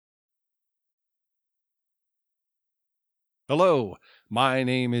Hello, my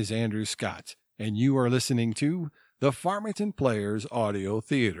name is Andrew Scott, and you are listening to the Farmington Players Audio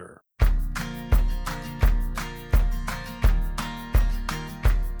Theater.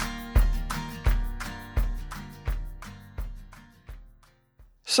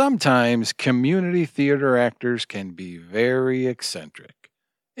 Sometimes community theater actors can be very eccentric,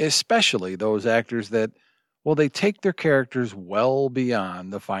 especially those actors that, they take their characters well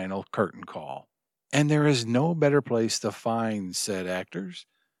beyond the final curtain call. And there is no better place to find said actors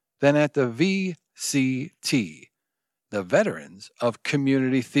than at the VCT, the Veterans of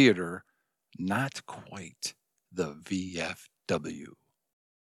Community Theater, not quite the VFW.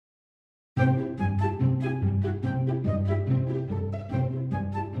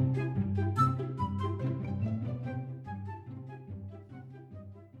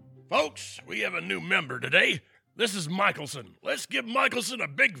 Folks, we have a new member today. This is Michelson. Let's give Michelson a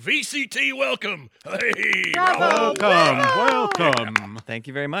big VCT welcome. Hey, Bravo. Welcome. Thank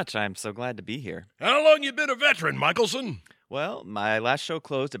you very much. I'm so glad to be here. How long you been a veteran, Michelson? Well, my last show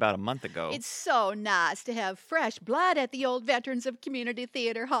closed about a month ago. It's so nice to have fresh blood at the old Veterans of Community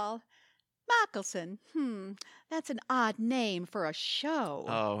Theater Hall. Michelson, that's an odd name for a show.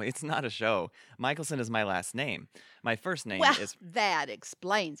 Oh, it's not a show. Michelson is my last name. My first name Well, is... that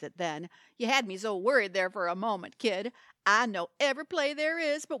explains it then. You had me so worried there for a moment, kid. I know every play there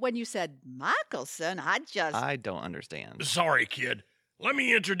is, but when you said Michelson, I don't understand. Sorry, kid. Let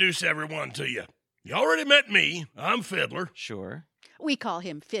me introduce everyone to you. You already met me. I'm Fiddler. Sure. We call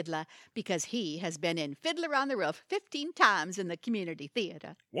him Fiddler because he has been in Fiddler on the Roof 15 times in the community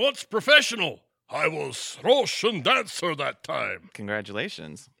theater. Once professional. I was Russian dancer that time.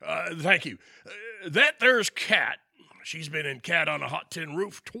 Congratulations. Thank you. That there's Kat. She's been in Cat on a Hot Tin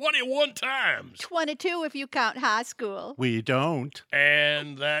Roof 21 times. 22 if you count high school. We don't.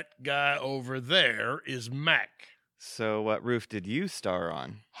 And that guy over there is Mac. So what roof did you star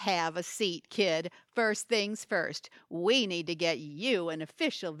on? Have a seat, kid. First things first, we need to get you an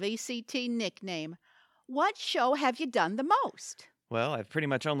official VCT nickname. What show have you done the most? Well, I've pretty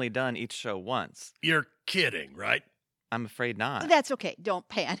much only done each show once. You're kidding, right? I'm afraid not. That's okay. Don't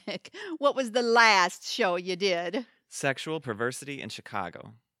panic. What was the last show you did? Sexual Perversity in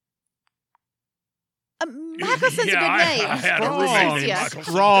Chicago. Michelson's Yeah, a good name. I had a Strong. roommate named Yes.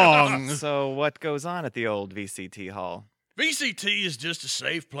 Michelson. Strong. So what goes on at the old VCT hall? VCT is just a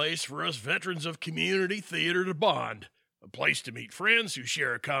safe place for us veterans of community theater to bond. A place to meet friends who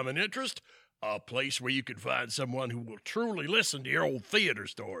share a common interest. A place where you can find someone who will truly listen to your old theater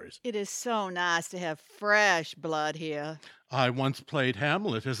stories. It is so nice to have fresh blood here. I once played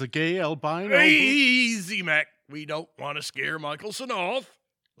Hamlet as a gay albino. Easy, Mac. We don't want to scare Michelson off.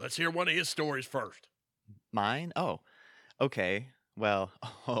 Let's hear one of his stories first. Mine? Oh, okay. Well,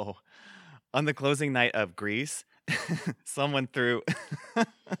 on the closing night of Grease, someone threw,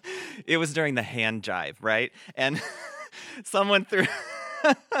 it was during the hand jive, right? And someone threw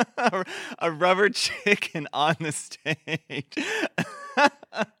a rubber chicken on the stage.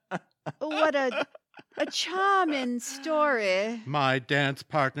 What a charming story. My dance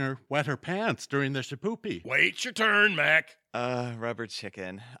partner wet her pants during the shapoopy. Wait your turn, Mac. Rubber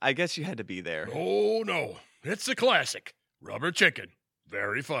chicken. I guess you had to be there. Oh, no. It's a classic. Rubber chicken.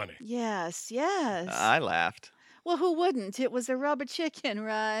 Very funny. Yes. I laughed. Well, who wouldn't? It was a rubber chicken,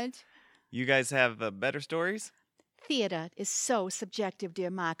 right? You guys have better stories? Theater is so subjective, dear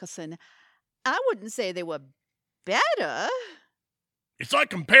Michelson. I wouldn't say they were better. It's like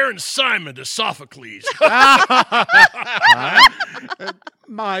comparing Simon to Sophocles.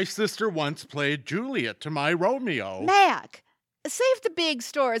 My sister once played Juliet to my Romeo. Mac, save the big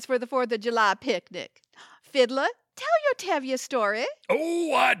stories for the 4th of July picnic. Fiddler, tell your Tevye story.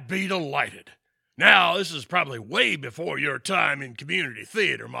 Oh, I'd be delighted. Now, this is probably way before your time in community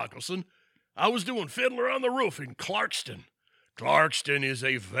theater, Michelson. I was doing Fiddler on the Roof in Clarkston. Clarkston is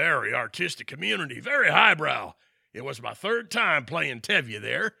a very artistic community, very highbrow. It was my 3rd time playing Tevye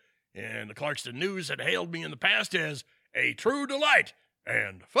there, and the Clarkston News had hailed me in the past as a true delight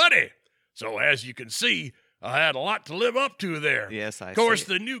and funny. So as you can see, I had a lot to live up to there. Yes, I Of course,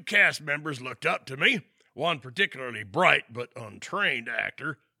 see. the new cast members looked up to me. One particularly bright but untrained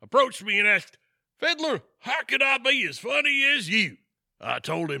actor approached me and asked, "Fiddler, how could I be as funny as you?" I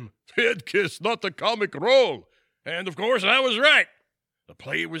told him, "Fidkiss, not the comic role." And of course, I was right. The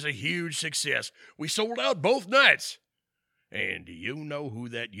play was a huge success. We sold out both nights. And do you know who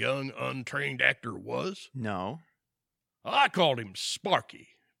that young, untrained actor was? No. I called him Sparky,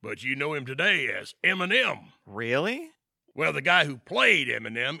 but you know him today as Eminem. Really? Well, the guy who played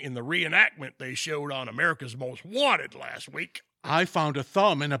Eminem in the reenactment they showed on America's Most Wanted last week. I found a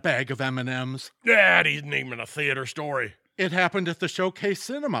thumb in a bag of M&Ms. That isn't even a theater story. It happened at the Showcase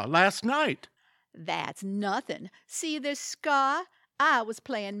Cinema last night. That's nothing. See this scar? I was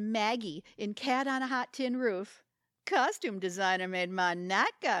playing Maggie in Cat on a Hot Tin Roof. Costume designer made my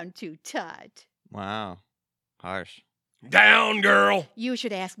nightgown too tight. Wow. Harsh. Down, girl. You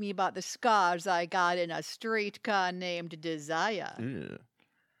should ask me about the scars I got in a streetcar named Desire. Ew.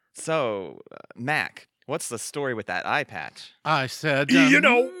 So, Mac, what's the story with that eye patch? I said, You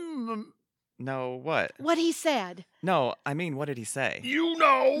know. No, what? What he said. No, I mean, what did he say? You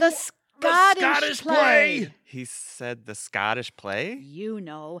know. The Scottish play. He said the Scottish play? You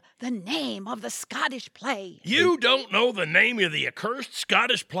know, the name of the Scottish play. You don't know the name of the accursed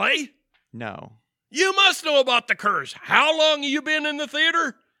Scottish play? No. You must know about the curse. How long have you been in the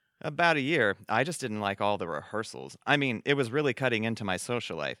theater? About a year. I just didn't like all the rehearsals. I mean, it was really cutting into my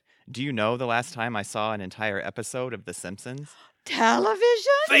social life. Do you know the last time I saw an entire episode of The Simpsons?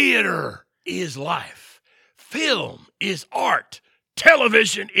 Television? Theater is life. Film is art.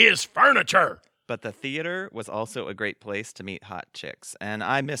 Television is furniture. But the theater was also a great place to meet hot chicks, and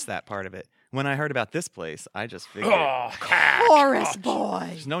I missed that part of it. When I heard about this place, I just figured Oh, heck. Horace boy.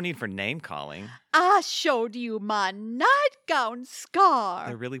 there's no need for name calling. I showed you my nightgown scar.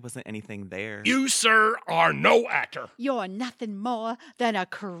 There really wasn't anything there. You, sir, are no actor. You're nothing more than a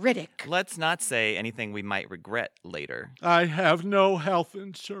critic. Let's not say anything we might regret later. I have no health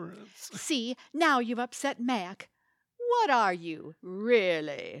insurance. See, now you've upset Mac. What are you,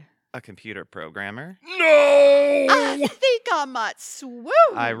 really? A computer programmer? No! I think I might swoon.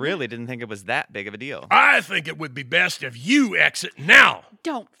 I really didn't think it was that big of a deal. I think it would be best if you exit now.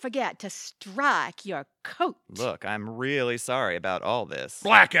 Don't forget to strike your coat. Look, I'm really sorry about all this.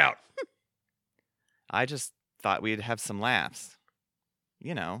 Blackout. I just thought we'd have some laughs.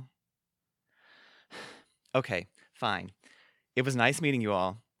 You know. Okay, fine. It was nice meeting you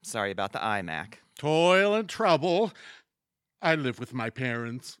all. Sorry about the iMac. Toil and trouble. I live with my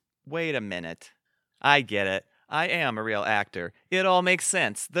parents. Wait a minute. I get it. I am a real actor. It all makes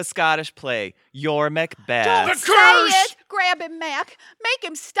sense. The Scottish play. You're Macbeth. Don't The say curse! it! Grab him, Mac. Make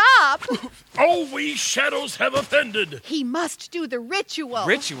him stop. Oh, we shadows have offended. He must do the ritual.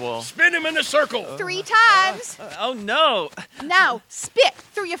 Ritual. Spin him in a circle. 3 times. Oh no. Now, spit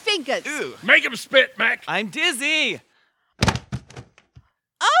through your fingers. Ew. Make him spit, Mac. I'm dizzy.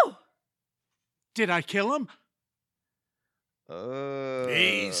 Oh! Did I kill him?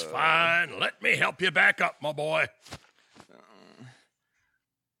 He's fine. Let me help you back up, my boy.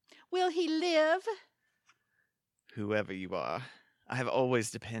 Will he live? Whoever you are, I have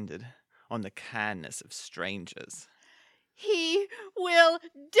always depended on the kindness of strangers. He will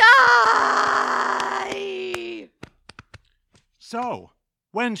die! So,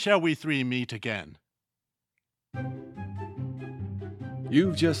 when shall we three meet again?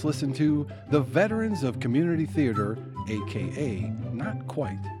 You've just listened to The Veterans of Community Theater, aka Not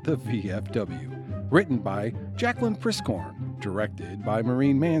Quite the VFW, written by Jacqueline Priscorn, directed by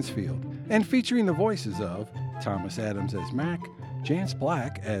Maureen Mansfield, and featuring the voices of Thomas Adams as Mac, Jance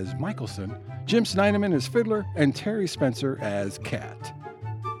Black as Michelson, Jim Snyderman as Fiddler, and Terry Spencer as Cat.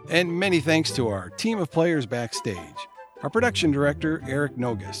 And many thanks to our team of players backstage. Our production director, Eric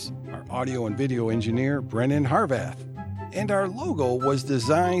Nogus, our audio and video engineer, Brennan Harvath, and our logo was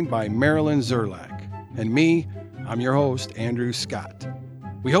designed by Marilyn Zerlak. And me, I'm your host, Andrew Scott.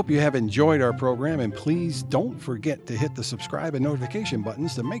 We hope you have enjoyed our program, and please don't forget to hit the subscribe and notification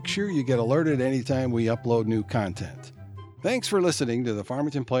buttons to make sure you get alerted anytime we upload new content. Thanks for listening to the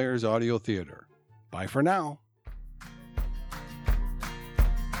Farmington Players Audio Theater. Bye for now.